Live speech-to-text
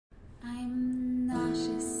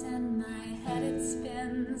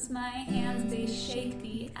buttons. My hands, they shake,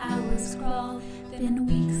 the hours crawl. Been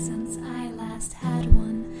weeks since I last had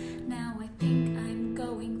one. Now I think I'm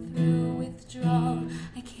going through withdrawal.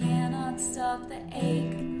 I cannot stop the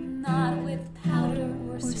ache, not with powder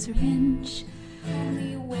or syringe.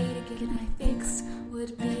 Only way to get my fix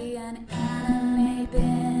would be an anime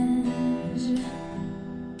binge.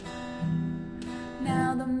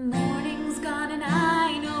 Now the morning's gone and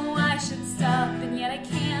I know I should stop, and yet I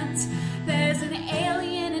can't. There's an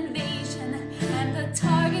alien invasion and the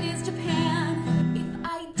target is Japan. If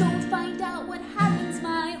I don't find out what happens,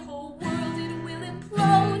 my whole world, it will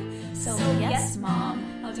implode. So yes,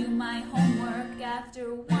 Mom, I'll do my homework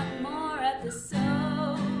after one more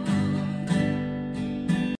episode.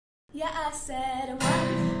 Yeah, I said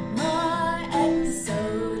one more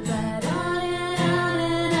episode, but on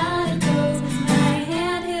and it goes. My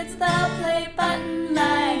hand hits the play button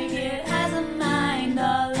like it has a mind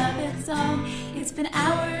all of its own. It's been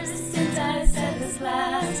hours since I said this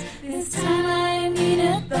last. This time I mean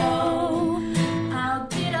it though. I'll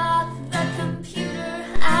get off the computer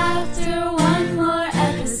after one more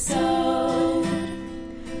episode.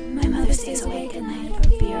 My mother stays awake at night for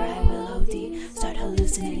fear I will OD. Start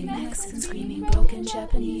hallucinating Mexican, screaming broken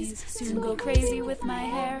Japanese. Soon go crazy with my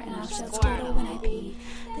hair and I'll shout squirtle when I pee.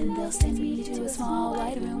 Then they'll send me to a small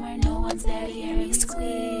white room where no one's there to hear me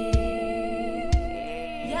squeal.